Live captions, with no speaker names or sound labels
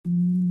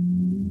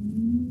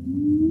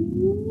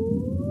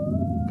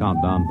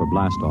countdown for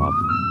blastoff.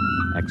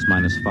 X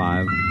minus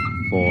 5,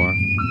 4,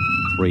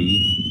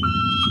 3,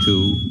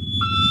 2,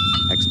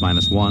 X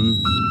minus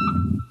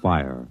 1,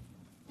 fire.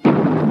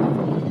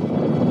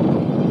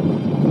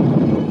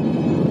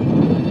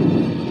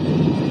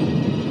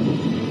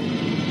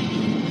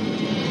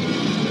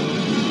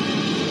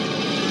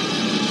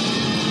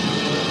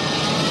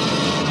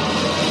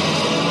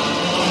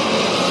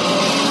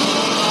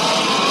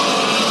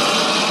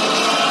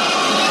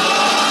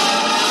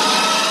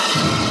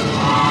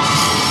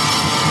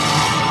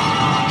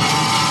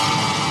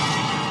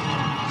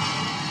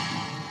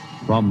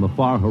 From the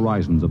far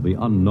horizons of the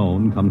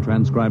unknown come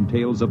transcribed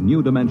tales of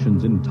new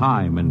dimensions in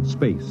time and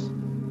space.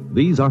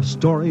 These are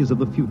stories of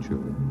the future,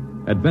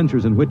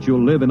 adventures in which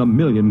you'll live in a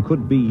million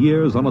could-be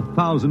years on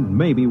 1,000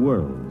 maybe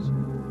worlds.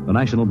 The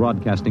National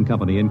Broadcasting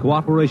Company, in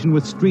cooperation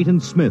with Street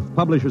and Smith,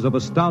 publishers of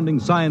astounding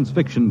science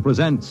fiction,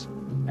 presents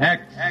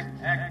X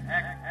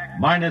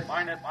minus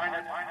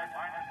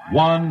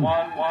 1.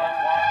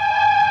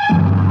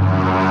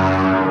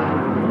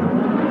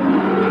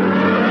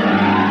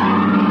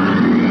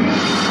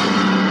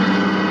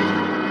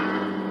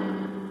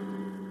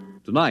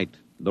 Tonight,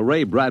 the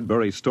Ray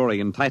Bradbury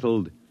story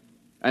entitled,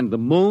 And the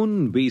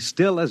Moon Be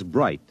Still as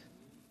Bright.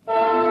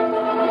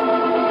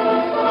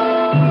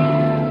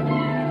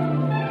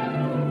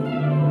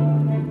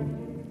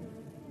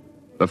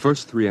 The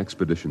first 3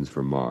 expeditions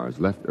for Mars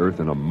left Earth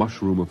in a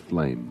mushroom of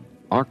flame,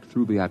 arced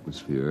through the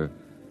atmosphere,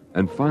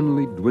 and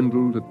finally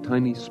dwindled to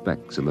tiny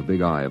specks in the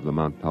big eye of the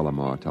Mount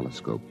Palomar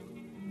telescope,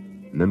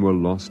 and then were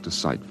lost to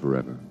sight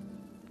forever.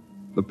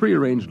 The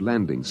prearranged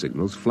landing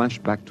signals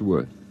flashed back to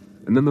Earth,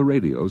 and then the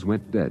radios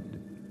went dead.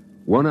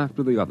 One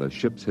after the other,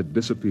 ships had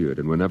disappeared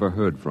and were never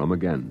heard from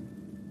again.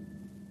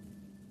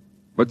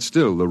 But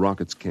still the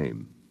rockets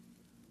came.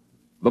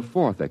 The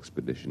 4th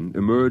expedition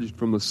emerged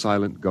from the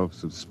silent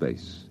gulfs of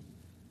space,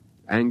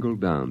 angled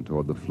down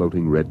toward the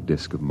floating red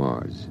disk of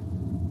Mars,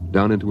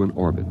 down into an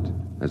orbit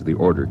as the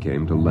order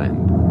came to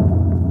land.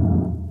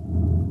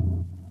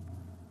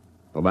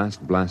 The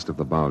last blast of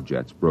the bow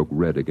jets broke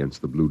red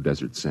against the blue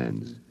desert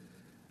sands,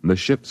 and the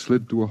ship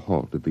slid to a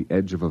halt at the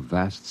edge of a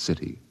vast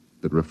city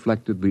that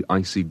reflected the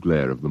icy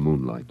glare of the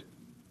moonlight.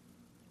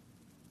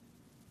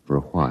 For a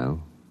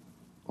while,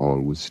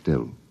 all was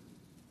still.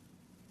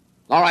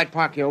 All right,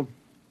 Parkhill.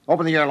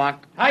 Open the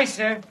airlock. Aye,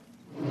 sir.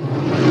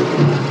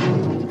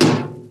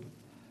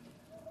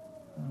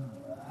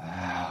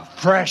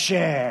 Fresh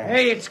air.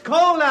 Hey, it's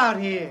cold out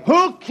here.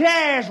 Who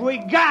cares? We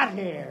got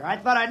here. I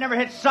thought I'd never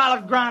hit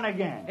solid ground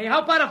again. Hey,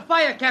 how about a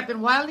fire,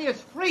 Captain Wiley?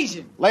 It's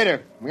freezing.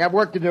 Later. We have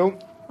work to do.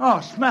 Oh,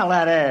 smell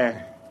that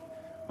air.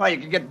 Why, you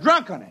could get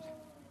drunk on it.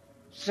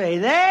 Say,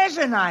 there's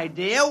an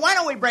idea. Why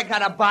don't we break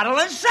out a bottle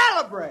and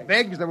celebrate?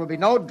 Biggs, there will be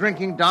no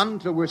drinking done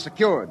till we're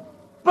secured.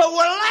 But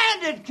we're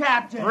landed,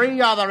 Captain. 3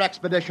 other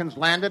expeditions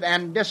landed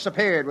and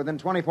disappeared within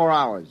 24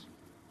 hours.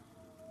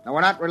 Now,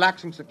 we're not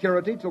relaxing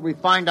security till we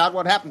find out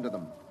what happened to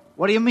them.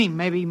 What do you mean,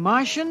 maybe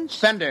Martians?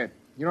 Sender,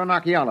 you're an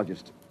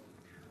archaeologist.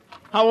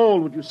 How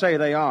old would you say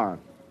they are?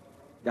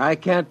 I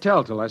can't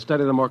tell till I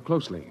study them more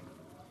closely.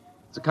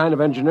 It's a kind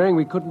of engineering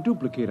we couldn't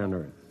duplicate on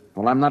Earth.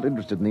 Well, I'm not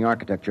interested in the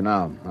architecture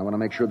now. I want to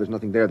make sure there's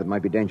nothing there that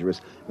might be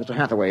dangerous. Mr.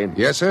 Hathaway.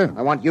 Yes, sir?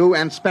 I want you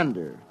and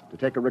Spender to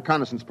take a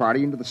reconnaissance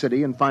party into the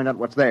city and find out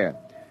what's there.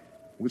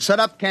 We'll set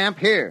up camp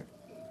here.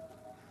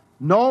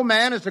 No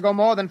man is to go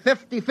more than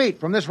 50 feet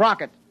from this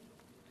rocket.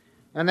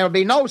 And there'll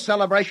be no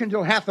celebration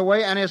till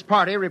Hathaway and his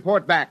party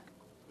report back.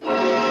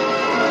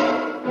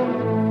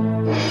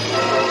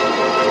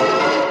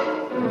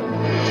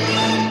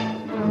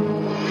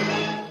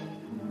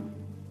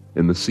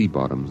 In the sea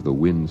bottoms, the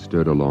wind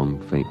stirred along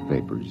faint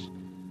vapors,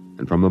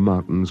 and from the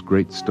mountains,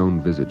 great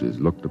stone visages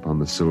looked upon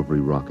the silvery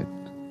rocket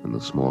and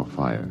the small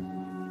fire.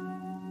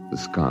 The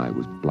sky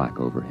was black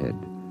overhead,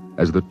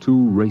 as the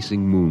 2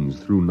 racing moons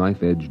threw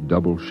knife-edged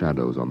double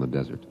shadows on the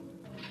desert.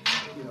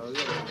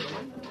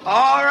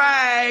 All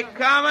right,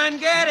 come and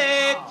get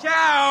it.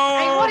 Ciao.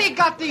 Hey, what do you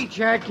got to eat,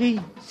 Cherokee?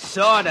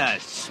 Soda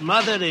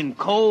smothered in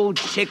cold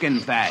chicken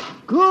fat.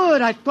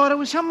 Good. I thought it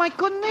was something I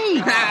couldn't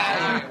eat.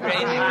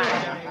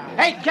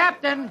 Hey,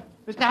 Captain.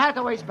 Mr.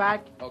 Hathaway's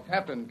back. Oh,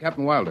 Captain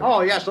Wilder.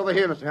 Oh, yes, over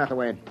here, Mr.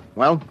 Hathaway.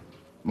 Well?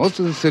 Most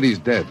of the city's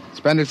dead.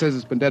 Spender says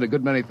it's been dead a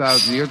good many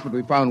thousand years, but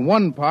we found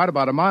one part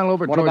about a mile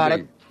over What toward about the...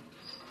 it?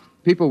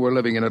 People were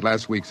living in it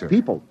last week, sir.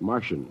 People?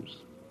 Martians.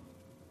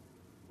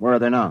 Where are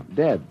they now?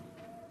 Dead.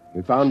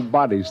 We found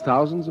bodies,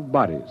 thousands of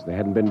bodies. They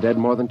hadn't been dead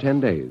more than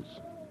 10 days.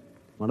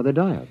 What did they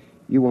die of?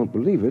 You won't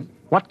believe it.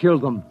 What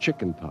killed them?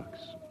 Chickenpox.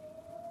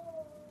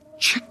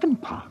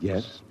 Chickenpox?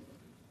 Yes.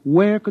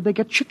 Where could they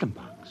get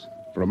chickenpox?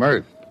 From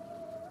Earth.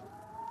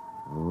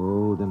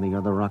 Oh, then the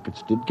other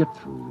rockets did get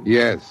through.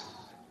 Yes.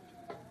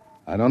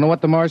 I don't know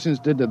what the Martians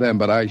did to them,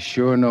 but I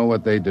sure know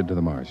what they did to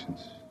the Martians.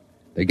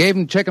 They gave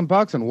them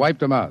chickenpox and wiped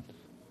them out.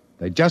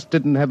 They just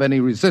didn't have any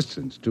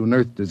resistance to an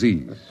Earth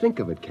disease. Think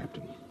of it,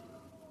 Captain.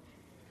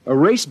 A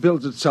race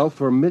builds itself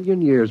for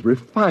 1,000,000 years,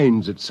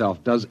 refines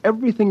itself, does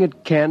everything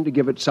it can to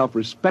give itself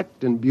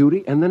respect and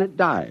beauty, and then it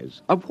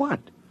dies. Of what?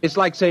 It's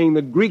like saying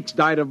the Greeks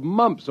died of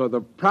mumps or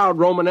the proud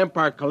Roman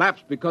Empire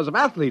collapsed because of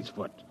athlete's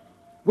foot.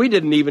 We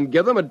didn't even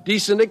give them a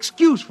decent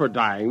excuse for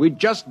dying. We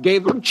just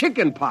gave them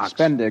chicken pox.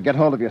 Spender, get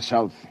hold of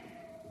yourself.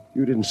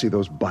 You didn't see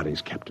those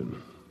bodies,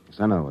 Captain. Yes,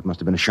 I know. It must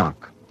have been a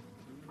shock.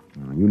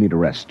 You need a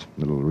rest,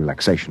 a little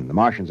relaxation. The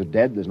Martians are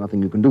dead. There's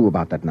nothing you can do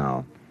about that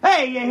now.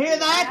 Hey, you hear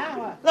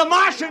that? The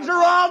Martians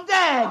are all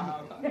dead.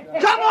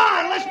 Come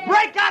on, let's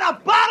break out a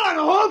bottle and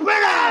hoop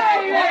it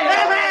up.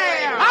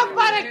 How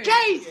about a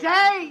case,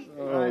 eh?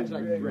 Oh,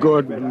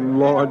 good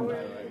Lord.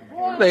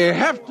 They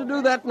have to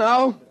do that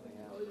now?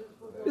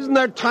 Isn't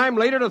there time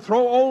later to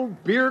throw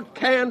old beer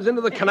cans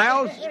into the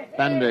canals?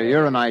 Spender,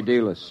 you're an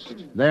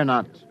idealist. They're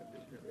not.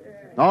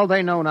 All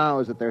they know now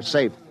is that they're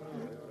safe.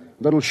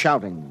 Little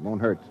shouting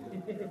won't hurt.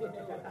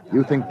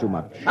 You think too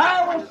much.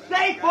 I was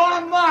safe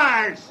on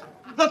Mars.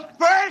 The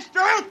first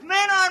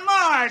Earthmen on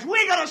Mars.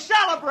 We gotta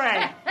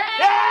celebrate.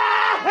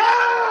 Yahoo!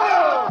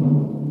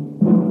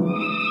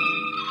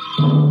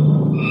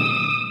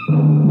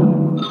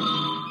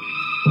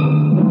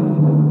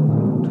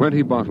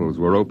 20 bottles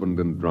were opened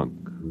and drunk.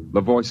 The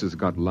voices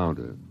got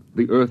louder.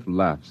 The earth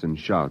laughs and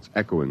shouts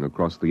echoing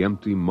across the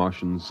empty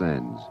Martian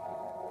sands.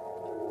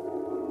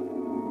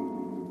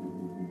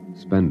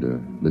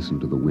 Spender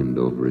listened to the wind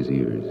over his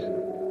ears,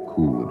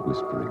 cool and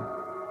whispering.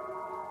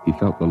 He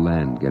felt the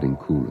land getting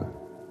cooler.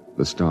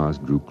 The stars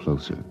drew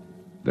closer,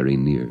 very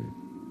near.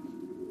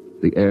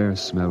 The air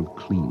smelled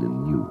clean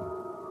and new.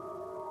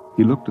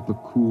 He looked at the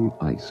cool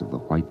ice of the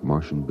white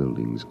Martian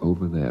buildings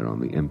over there on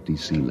the empty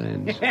sea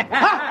lands.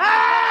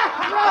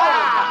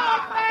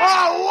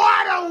 Oh,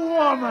 what a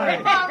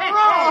woman!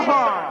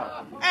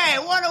 Oh. Hey,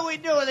 what do we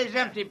do with these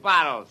empty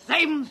bottles?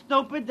 Save 'em,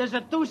 stupid. There's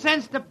a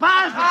 2-cent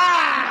deposit.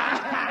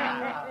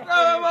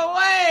 Throw them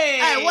away!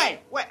 Hey, wait.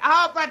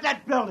 How about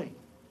that building?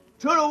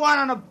 2 to 1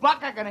 on a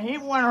buck. I can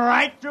heave one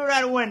right through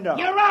that window.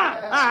 You're on.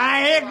 All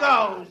right, here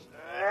goes.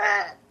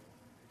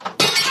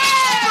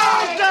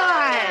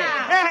 Bullseye!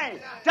 Hey,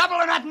 double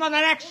or nothing on the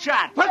next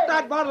shot. Put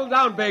that bottle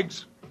down,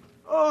 Biggs.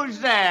 Who's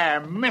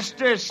there,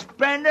 Mr.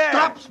 Spender?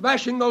 Stop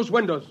smashing those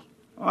windows.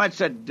 What's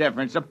the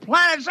difference? The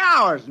planet's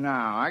ours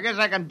now. I guess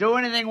I can do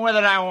anything with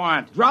it I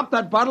want. Drop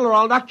that bottle or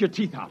I'll knock your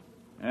teeth out.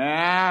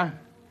 Yeah?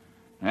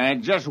 Hey,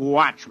 just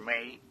watch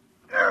me.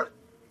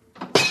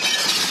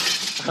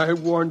 I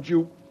warned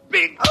you,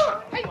 Big.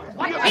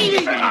 Hey,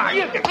 come on.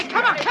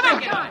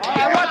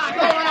 What's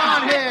going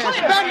on here?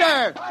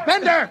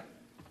 Spender!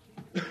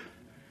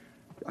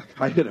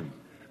 I hit him.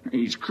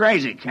 He's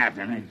crazy,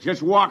 Captain. He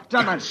just walked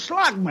up and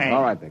slugged me.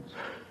 All right, Biggs.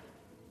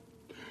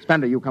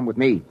 Spender, you come with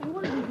me.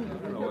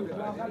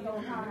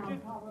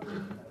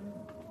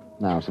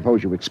 Now,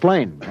 suppose you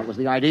explain. What was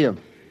the idea?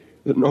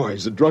 The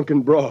noise, the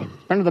drunken brawl.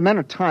 Spender, the men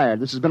are tired.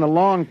 This has been a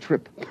long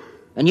trip.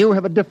 And you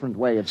have a different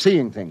way of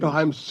seeing things. Oh,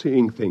 I'm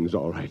seeing things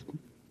all right.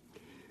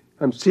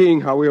 I'm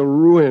seeing how we'll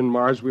ruin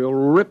Mars. We'll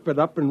rip it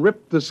up and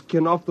rip the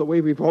skin off the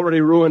way we've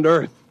already ruined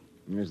Earth.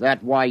 Is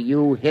that why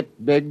you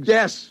hit Biggs?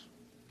 Yes.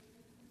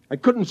 I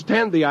couldn't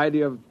stand the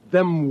idea of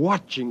them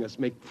watching us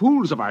make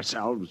fools of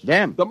ourselves.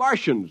 Them? The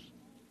Martians.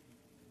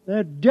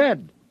 They're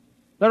dead.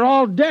 They're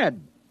all dead.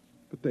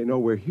 But they know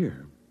we're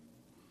here.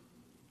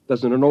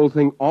 Doesn't an old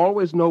thing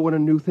always know when a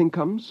new thing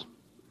comes?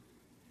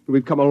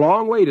 We've come a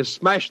long way to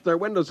smash their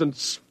windows and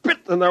spit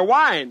in their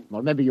wine.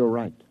 Well, maybe you're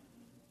right.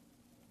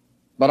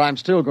 But I'm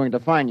still going to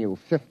fine you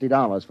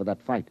 $50 for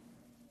that fight.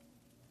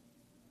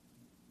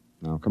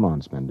 Now, come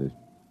on, Spender.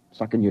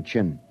 Suck in your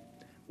chin.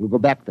 We'll go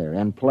back there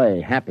and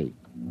play happy.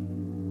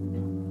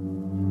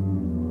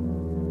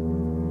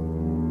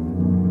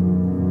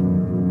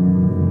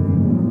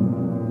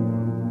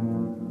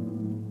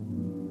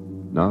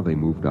 Now they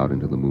moved out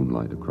into the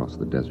moonlight across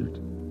the desert.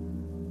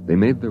 They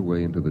made their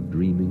way into the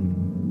dreaming,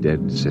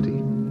 dead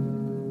city.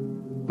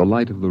 The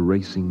light of the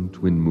racing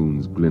twin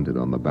moons glinted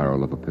on the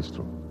barrel of a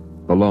pistol,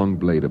 the long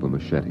blade of a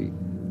machete,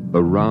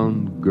 the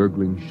round,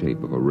 gurgling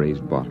shape of a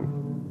raised bottle.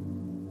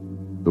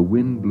 The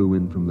wind blew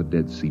in from the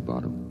dead sea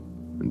bottom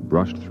and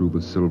brushed through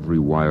the silvery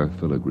wire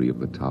filigree of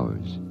the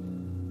towers.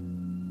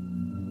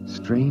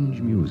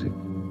 Strange music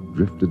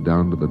drifted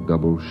down to the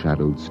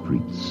double-shadowed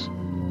streets,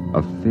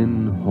 a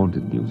thin,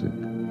 haunted music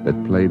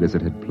that played as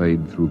it had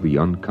played through the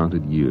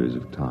uncounted years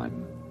of time.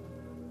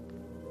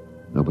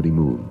 Nobody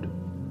moved.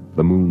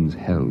 The moons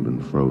held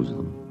and froze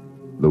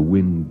them. The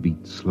wind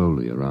beat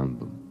slowly around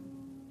them.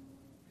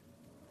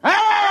 Hey!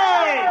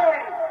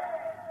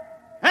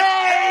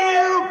 Hey,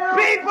 you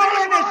people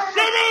in the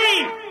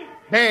city!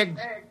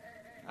 Biggs!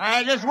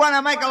 I just want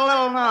to make a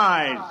little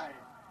noise.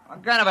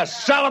 What kind of a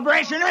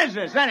celebration is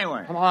this,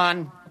 anyway? Come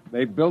on.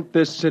 They built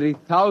this city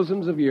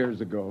thousands of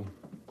years ago.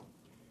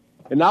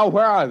 And now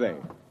where are they?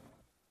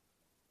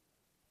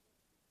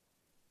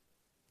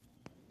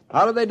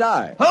 How did they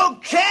die? Who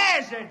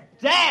cares? They're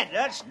dead.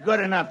 That's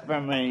good enough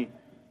for me.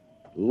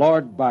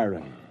 Lord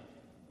Byron.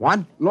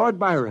 What? Lord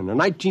Byron, a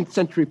 19th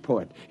century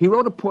poet. He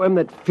wrote a poem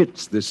that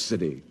fits this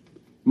city.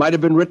 Might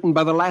have been written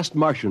by the last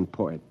Martian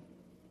poet.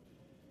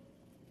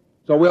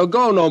 So we'll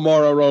go no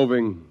more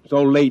a-roving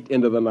so late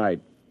into the night.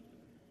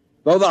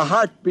 Though the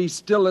heart be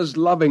still as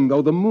loving,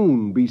 though the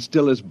moon be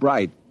still as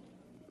bright.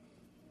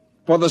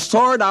 For the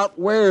sword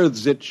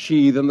outwears its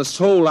sheath, and the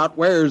soul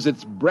outwears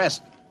its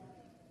breast.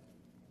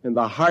 And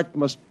the heart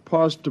must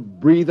pause to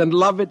breathe, and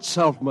love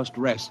itself must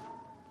rest.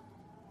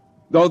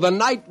 Though the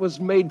night was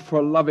made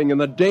for loving, and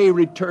the day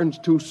returns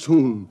too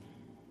soon,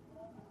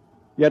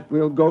 yet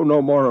we'll go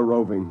no more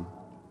a-roving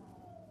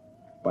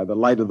by the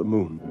light of the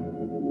moon.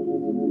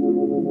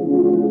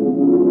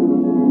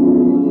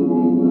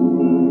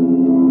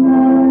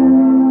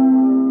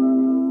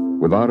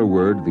 Without a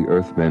word, the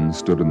Earthmen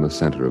stood in the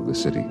center of the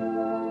city.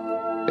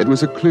 It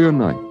was a clear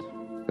night.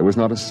 There was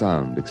not a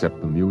sound except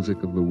the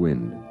music of the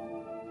wind.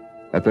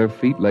 At their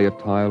feet lay a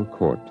tile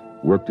court,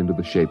 worked into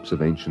the shapes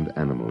of ancient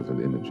animals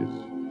and images.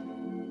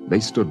 They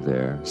stood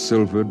there,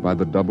 silvered by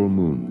the double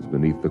moons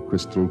beneath the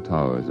crystal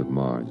towers of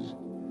Mars.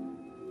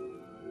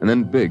 And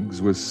then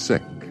Biggs was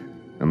sick,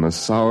 and the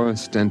sour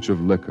stench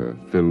of liquor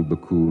filled the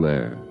cool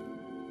air.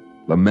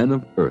 The men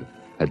of Earth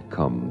had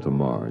come to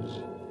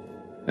Mars.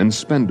 And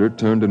Spender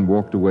turned and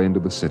walked away into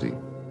the city,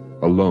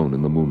 alone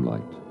in the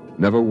moonlight,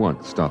 never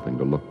once stopping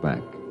to look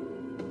back.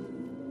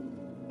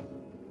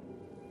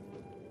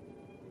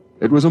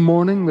 It was a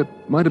morning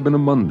that might have been a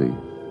Monday,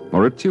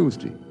 or a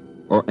Tuesday,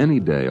 or any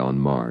day on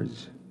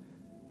Mars.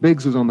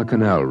 Biggs was on the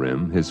canal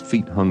rim, his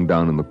feet hung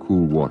down in the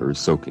cool water,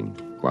 soaking,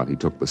 while he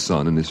took the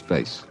sun in his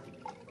face.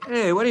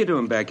 Hey, what are you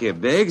doing back here,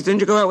 Biggs? Didn't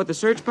you go out with the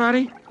search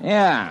party?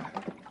 Yeah.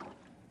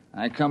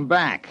 I come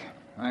back.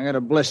 I got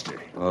a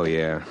blister. Oh,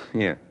 yeah.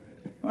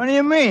 What do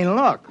you mean?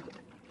 Look,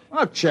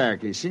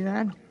 Cherokee, see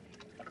that?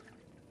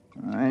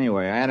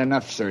 Anyway, I had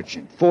enough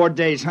searching. 4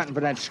 days hunting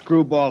for that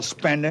screwball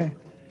Spender.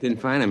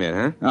 Didn't find him yet,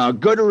 huh? Oh,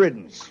 good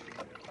riddance.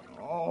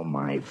 Oh,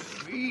 my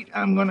feet.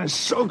 I'm going to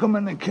soak them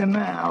in the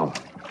canal.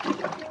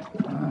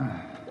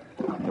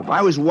 If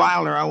I was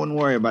Wilder, I wouldn't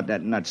worry about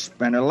that nut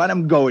Spender. Let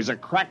him go. He's a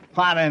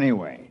crackpot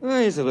anyway.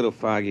 Well, he's a little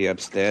foggy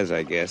upstairs,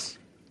 I guess.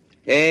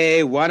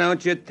 Hey, why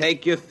don't you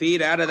take your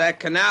feet out of that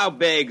canal,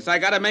 Biggs? I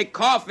got to make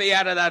coffee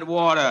out of that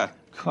water.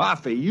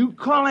 Coffee? You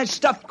call that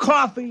stuff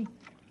coffee?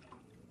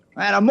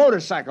 I had a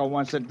motorcycle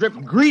once that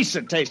dripped grease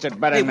that tasted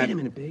better than... Hey, wait a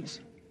minute, Biggs.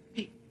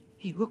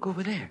 Hey, look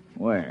over there.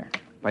 Where?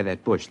 By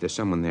that bush. There's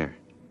someone there.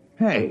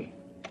 Hey.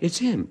 It's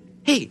him.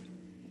 Hey,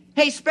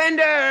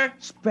 Spender!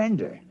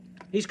 Spender?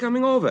 He's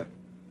coming over.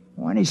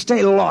 Why'd he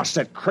stay lost,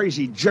 that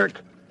crazy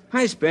jerk?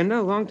 Hi,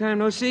 Spender. Long time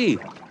no see.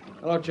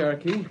 Hello,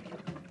 Cherokee.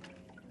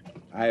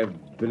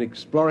 I've been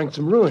exploring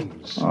some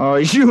ruins. Oh,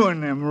 you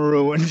and them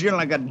ruins. You're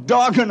like a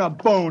dog in a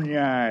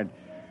boneyard.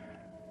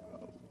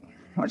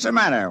 What's the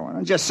matter? Why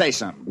don't you just say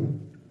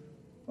something?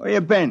 Where you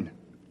been?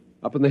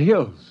 Up in the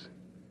hills.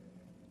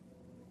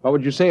 What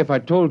would you say if I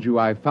told you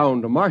I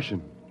found a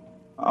Martian?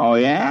 Oh,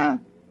 yeah?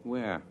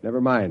 Where?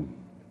 Never mind.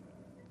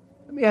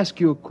 Let me ask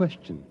you a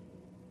question.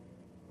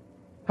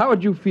 How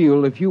would you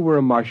feel if you were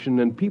a Martian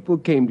and people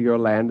came to your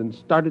land and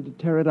started to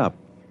tear it up?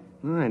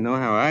 I know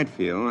how I'd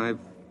feel.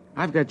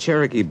 I've got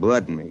Cherokee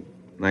blood in me.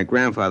 My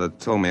grandfather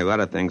told me a lot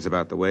of things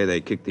about the way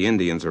they kicked the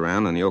Indians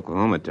around in the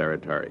Oklahoma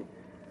Territory.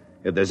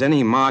 If there's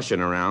any Martian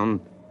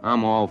around,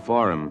 I'm all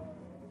for him.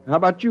 How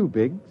about you,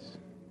 Biggs?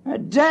 They're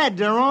dead.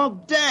 They're all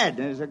dead.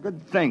 It's a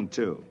good thing,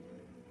 too.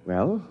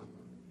 Well,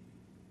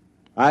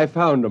 I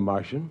found a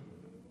Martian.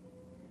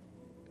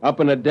 Up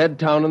in a dead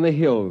town in the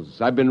hills.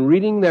 I've been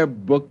reading their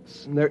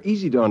books, and they're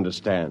easy to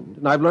understand.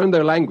 And I've learned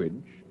their language.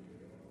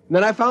 And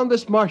then I found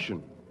this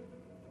Martian.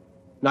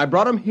 And I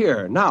brought him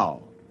here,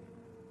 now.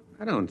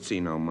 I don't see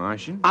no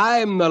Martian.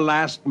 I'm the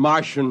last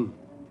Martian.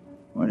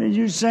 What did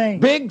you say?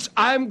 Biggs,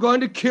 I'm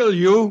going to kill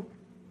you.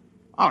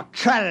 Oh,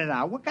 cut it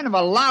out. What kind of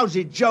a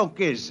lousy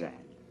joke is that?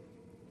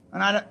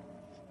 And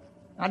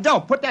Now,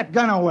 don't put that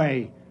gun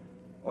away.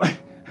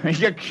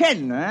 You're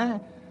kidding, huh?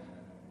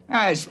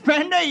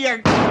 Spender,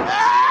 you're...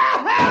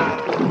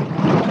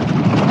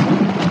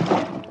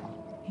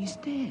 He's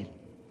dead.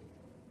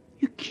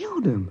 You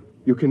killed him.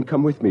 You can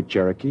come with me,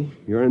 Cherokee.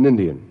 You're an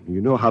Indian. You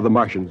know how the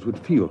Martians would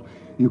feel.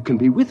 You can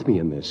be with me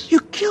in this.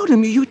 You killed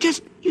him. You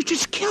just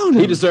killed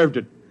him. He deserved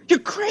it. You're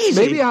crazy.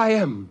 Maybe I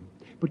am.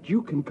 But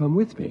you can come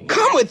with me.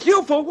 Come with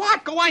you for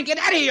what? Go on, get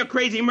out of here, you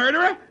crazy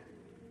murderer.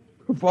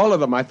 Of all of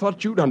them, I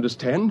thought you'd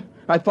understand.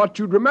 I thought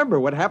you'd remember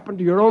what happened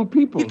to your own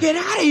people. You get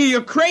out of here,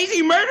 you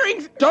crazy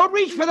murdering... Don't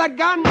reach for that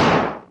gun!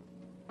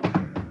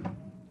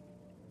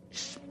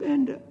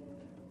 Spender.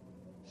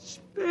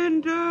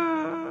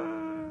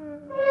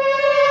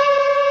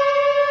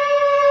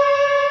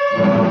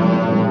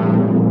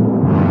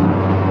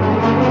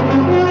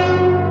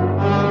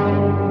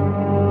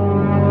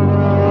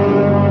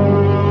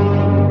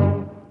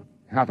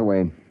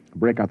 Hathaway,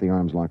 break out the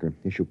arms locker.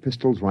 Issue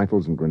pistols,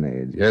 rifles, and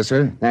grenades. Yes,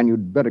 sir? And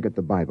you'd better get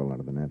the Bible out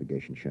of the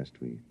navigation chest.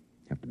 We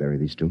have to bury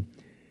these two.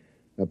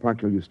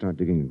 Parker, you start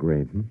digging a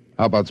grave,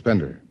 How about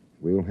Spender?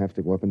 We'll have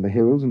to go up in the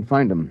hills and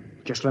find him.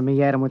 Just let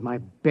me at him with my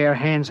bare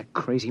hands, a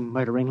crazy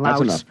murdering louse.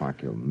 That's enough,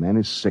 Parker. The man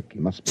is sick. He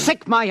must be...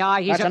 Sick, my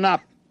eye. That's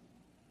enough.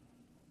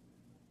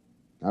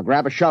 Now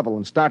grab a shovel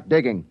and start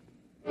digging.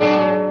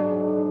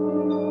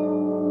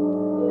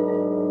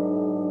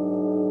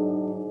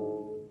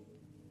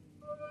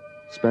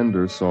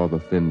 Spender saw the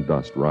thin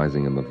dust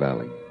rising in the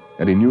valley,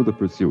 and he knew the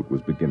pursuit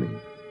was beginning.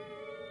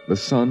 The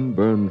sun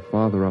burned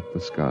farther up the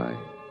sky,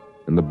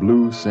 and the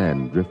blue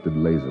sand drifted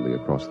lazily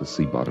across the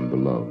sea bottom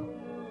below.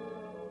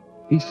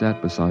 He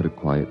sat beside a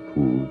quiet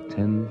pool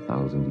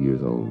 10,000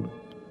 years old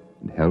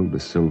and held the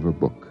silver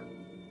book.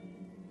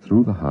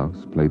 Through the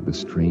house played the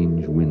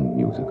strange wind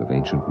music of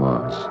ancient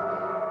Mars,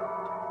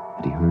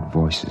 and he heard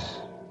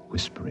voices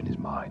whisper in his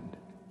mind.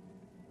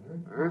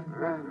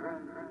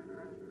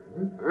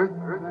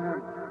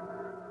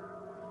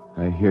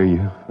 I hear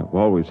you. I've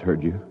always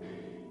heard you,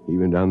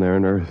 even down there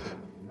on Earth.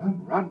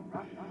 Run.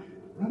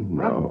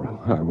 No,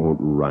 I won't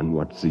run.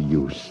 What's the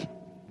use?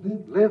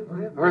 Live,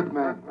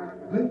 Earthman.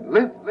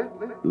 Live.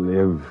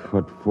 Live?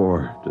 What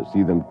for? To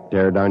see them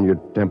tear down your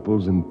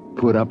temples and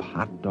put up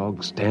hot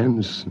dog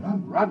stands?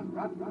 Run.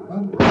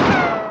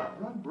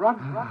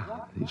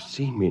 They've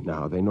seen me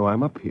now. They know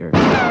I'm up here.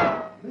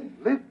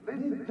 Live.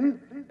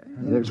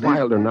 There's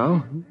Wilder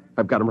now.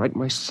 I've got him right in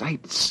my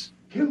sights.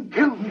 Kill,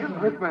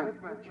 Earthman.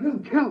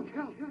 Kill.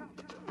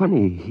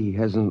 Funny, he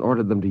hasn't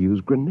ordered them to use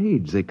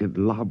grenades. They could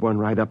lob one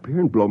right up here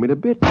and blow me to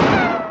bits.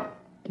 Yeah,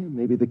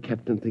 maybe the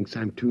captain thinks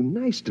I'm too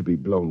nice to be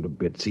blown to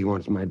bits. He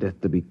wants my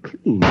death to be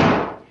clean.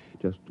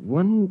 Just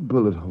one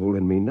bullet hole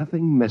in me,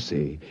 nothing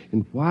messy.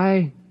 And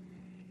why?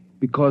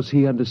 Because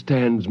he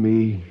understands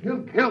me.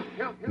 Kill.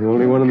 The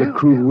only one in the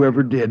crew who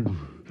ever did.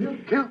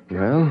 Kill.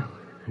 Well,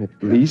 at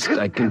least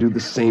I can do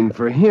the same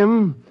for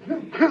him.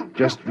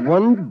 Just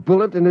one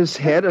bullet in his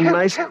head, a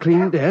nice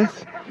clean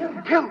death.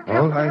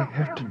 All I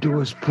have to do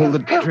is pull the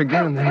trigger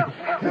and then...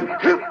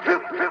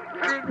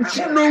 It's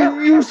no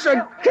use.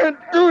 I can't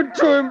do it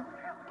to him.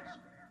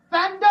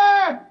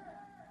 Spender!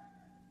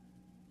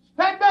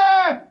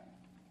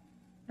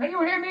 Can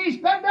you hear me,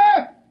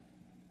 Spender?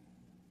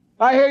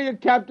 I hear you,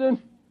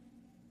 Captain.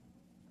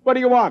 What do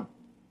you want?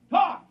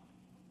 Talk!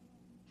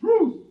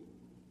 Truce!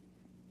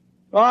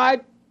 All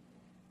right.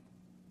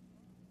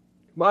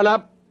 Come on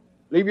up.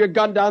 Leave your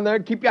gun down there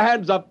and keep your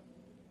hands up.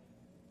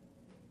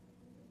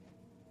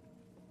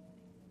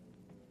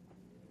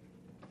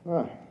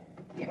 Oh.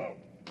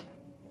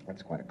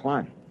 That's quite a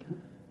climb.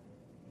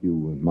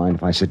 You mind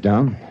if I sit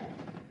down?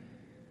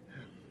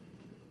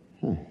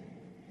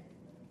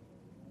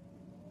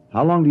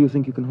 How long do you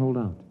think you can hold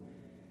out?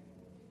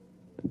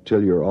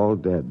 Until you're all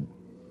dead.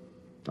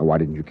 Oh, why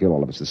didn't you kill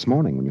all of us this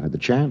morning when you had the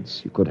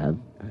chance? You could have.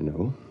 I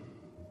know.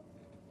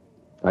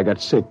 I got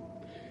sick.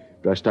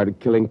 After I started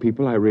killing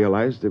people, I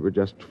realized they were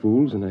just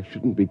fools and I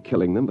shouldn't be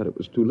killing them, but it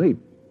was too late.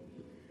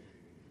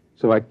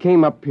 So I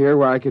came up here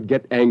where I could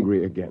get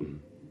angry again.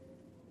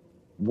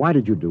 Why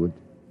did you do it?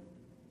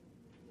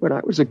 When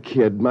I was a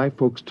kid, my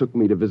folks took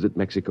me to visit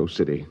Mexico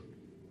City.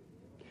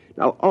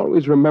 I'll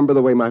always remember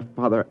the way my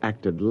father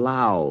acted,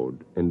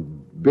 loud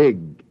and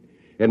big.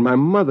 And my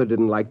mother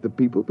didn't like the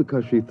people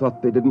because she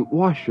thought they didn't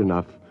wash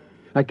enough.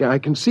 I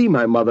can see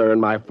my mother and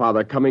my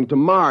father coming to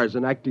Mars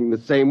and acting the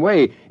same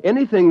way.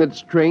 Anything that's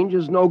strange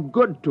is no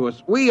good to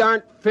us. We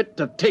aren't fit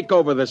to take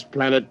over this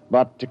planet.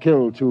 But to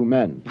kill two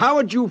men. How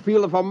would you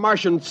feel if a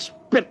Martian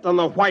spit on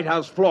the White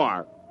House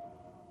floor?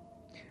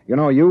 You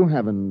know, you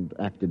haven't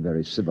acted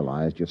very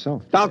civilized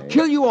yourself today. I'll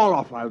kill you all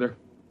off, Wilder.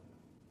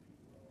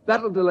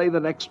 That'll delay the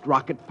next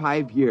rocket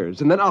 5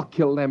 years, and then I'll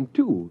kill them,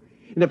 too.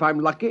 And if I'm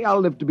lucky, I'll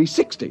live to be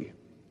 60.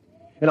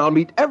 And I'll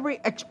meet every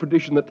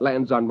expedition that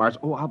lands on Mars.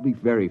 Oh, I'll be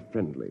very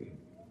friendly.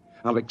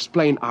 I'll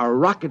explain our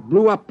rocket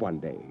blew up one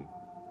day.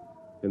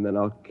 And then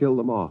I'll kill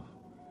them off.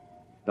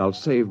 I'll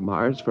save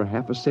Mars for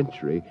half a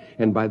century.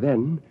 And by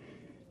then,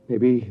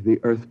 maybe the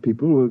Earth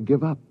people will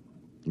give up.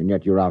 And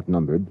yet you're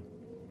outnumbered.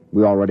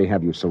 We already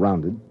have you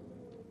surrounded.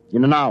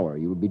 In an hour,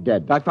 you will be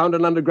dead. I found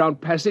an underground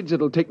passage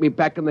that'll take me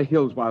back in the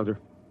hills, Wilder.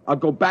 I'll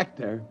go back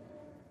there.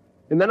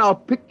 And then I'll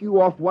pick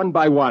you off one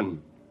by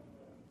one.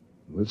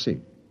 We'll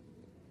see.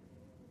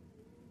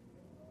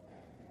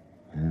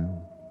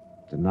 Well,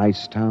 it's a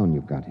nice town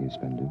you've got here,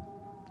 Spender.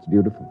 It's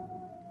beautiful.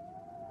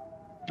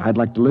 I'd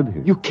like to live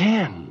here. You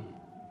can.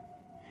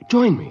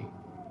 Join me.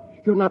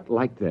 You're not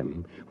like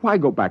them. Why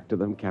go back to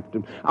them,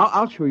 Captain?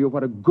 I'll show you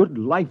what a good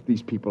life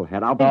these people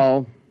had.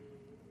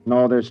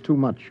 No, there's too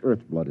much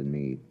earth blood in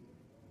me.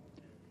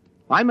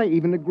 I may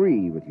even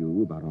agree with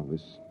you about all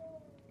this,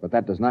 but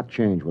that does not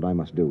change what I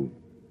must do.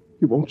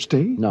 You won't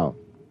stay? No.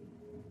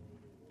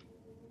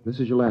 This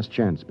is your last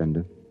chance,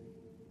 Spender.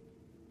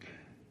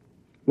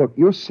 Look,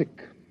 you're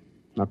sick.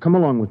 Now come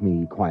along with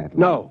me quietly.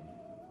 No.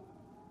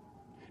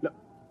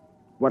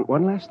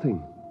 One last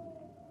thing.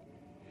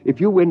 If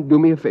you win, do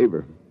me a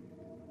favor.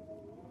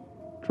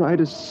 Try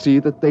to see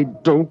that they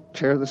don't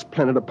tear this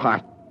planet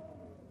apart.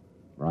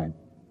 Right.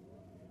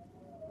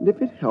 And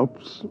if it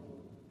helps,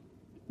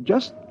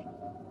 just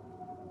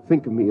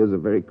think of me as a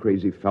very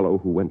crazy fellow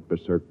who went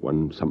berserk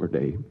one summer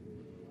day.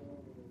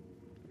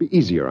 Be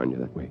easier on you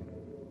that way.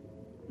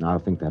 Now I'll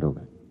think that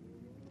over.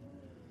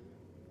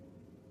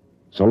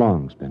 So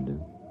long, Spender.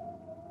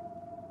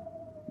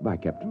 Bye,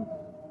 Captain.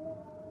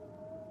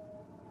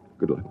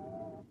 Good luck.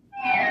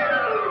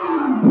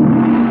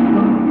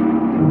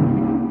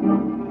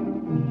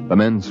 The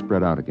men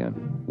spread out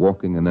again,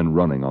 walking and then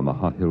running on the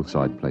hot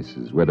hillside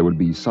places where there would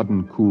be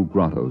sudden cool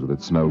grottos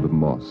that smelled of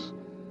moss,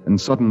 and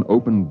sudden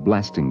open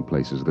blasting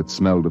places that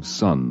smelled of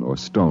sun or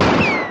stone.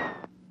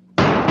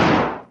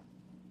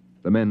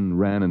 The men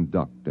ran and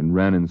ducked and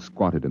ran and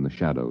squatted in the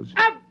shadows.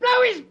 I'll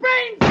blow his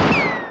brains!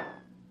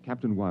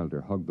 Captain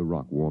Wilder hugged the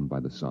rock warmed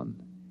by the sun.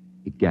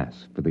 He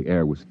gasped, for the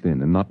air was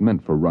thin and not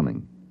meant for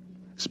running.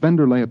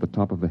 Spender lay at the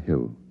top of the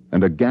hill,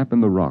 and a gap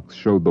in the rocks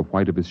showed the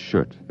white of his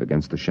shirt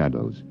against the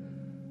shadows.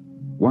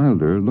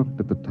 Wilder looked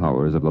at the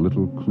towers of the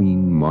little,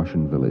 clean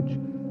Martian village,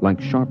 like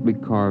sharply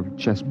carved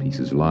chess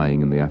pieces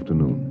lying in the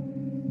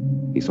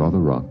afternoon. He saw the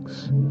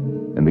rocks,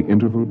 and the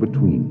interval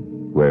between,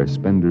 where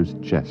Spender's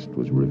chest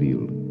was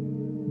revealed.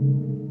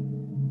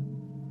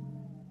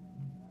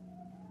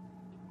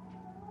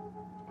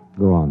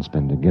 Go on,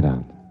 Spender. Get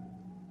out.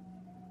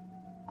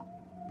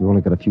 You've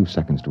only got a few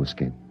seconds to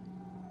escape.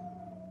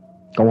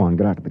 Go on,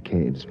 get out of the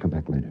caves. Come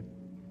back later.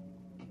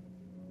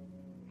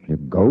 You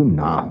go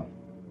now.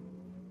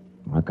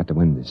 I've got to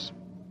win this.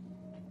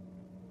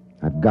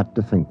 I've got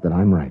to think that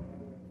I'm right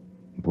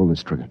and pull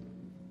this trigger.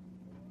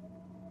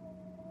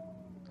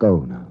 Go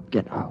now.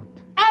 Get out.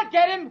 I'll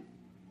get him!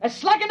 A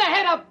slug in the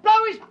head, I'll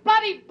blow his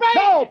bloody brains!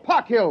 No,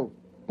 Parkhill!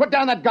 Put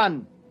down that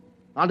gun.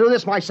 I'll do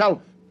this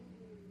myself.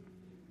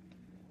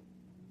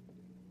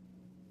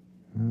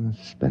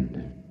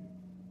 Spender.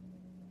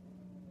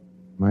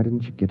 Why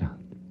didn't you get out?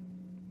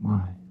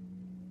 Why?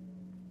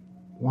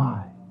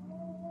 Why?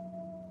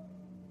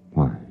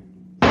 Why?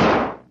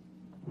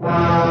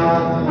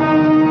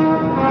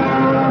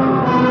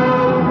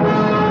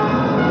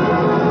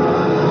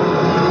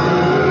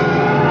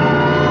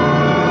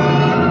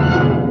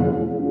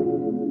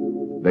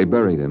 They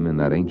buried him in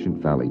that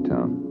ancient valley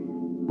town,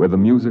 where the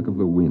music of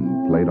the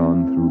wind played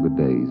on through the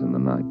days and the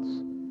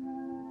nights.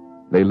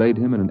 They laid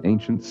him in an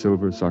ancient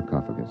silver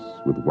sarcophagus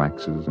with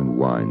waxes and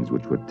wines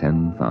which were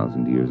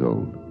 10,000 years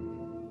old,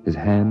 his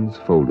hands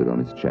folded on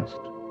his chest.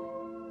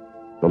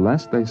 The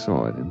last they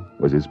saw of him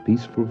was his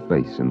peaceful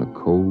face in the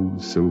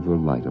cold silver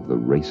light of the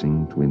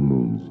racing twin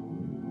moons.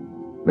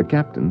 The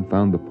captain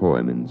found the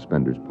poem in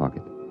Spender's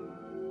pocket,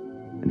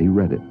 and he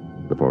read it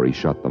before he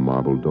shut the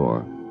marble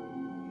door.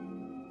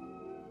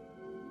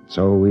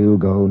 So we'll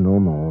go no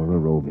more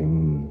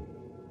a-roving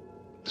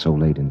so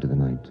late into the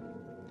night.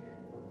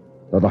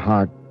 Though the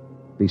heart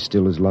be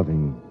still as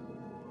loving,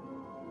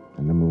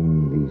 and the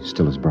moon be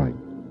still as bright.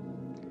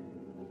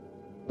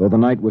 Though the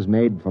night was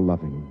made for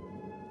loving,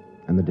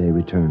 and the day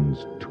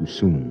returns too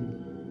soon,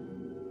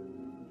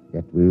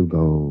 yet we'll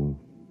go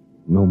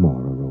no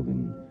more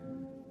a-roving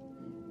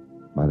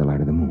by the light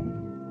of the moon.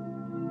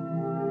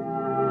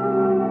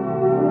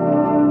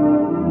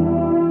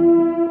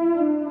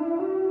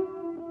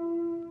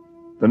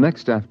 The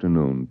next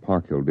afternoon,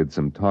 Parkhill did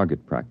some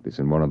target practice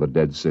in one of the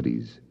dead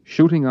cities,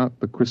 shooting out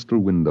the crystal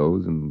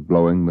windows and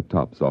blowing the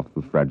tops off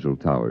the fragile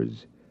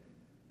towers.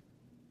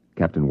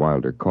 Captain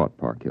Wilder caught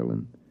Parkhill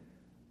and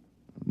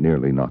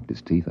nearly knocked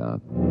his teeth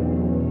out.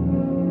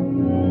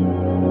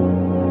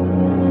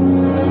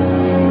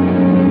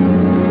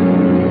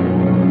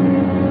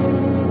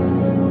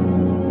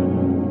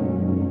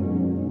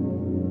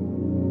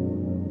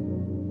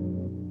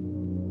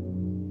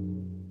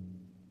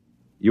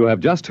 You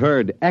have just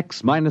heard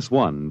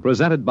X-1,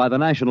 presented by the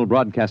National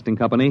Broadcasting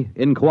Company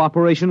in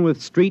cooperation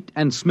with Street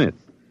and Smith,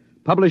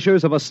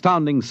 publishers of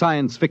astounding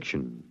science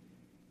fiction.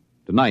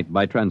 Tonight,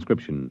 by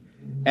transcription,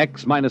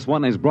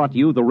 X-1 has brought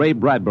you the Ray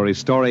Bradbury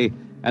story,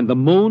 And the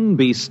Moon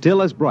Be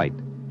Still as Bright,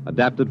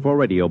 adapted for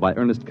radio by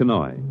Ernest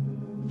Kenoy.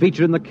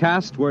 Featured in the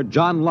cast were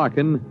John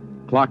Larkin,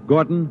 Clark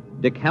Gordon,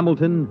 Dick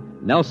Hamilton,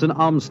 Nelson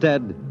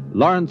Olmsted,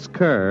 Lawrence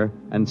Kerr,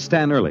 and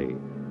Stan Early.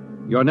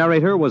 Your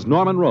narrator was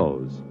Norman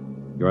Rose.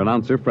 Your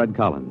announcer, Fred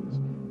Collins.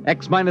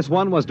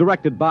 X-1 was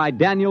directed by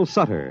Daniel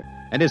Sutter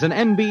and is an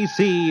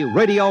NBC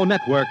Radio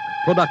Network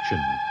production.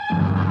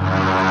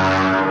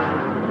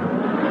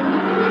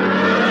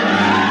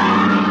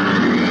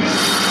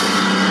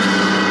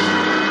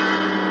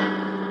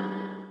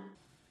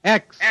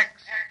 X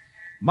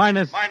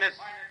minus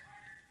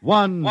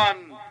 1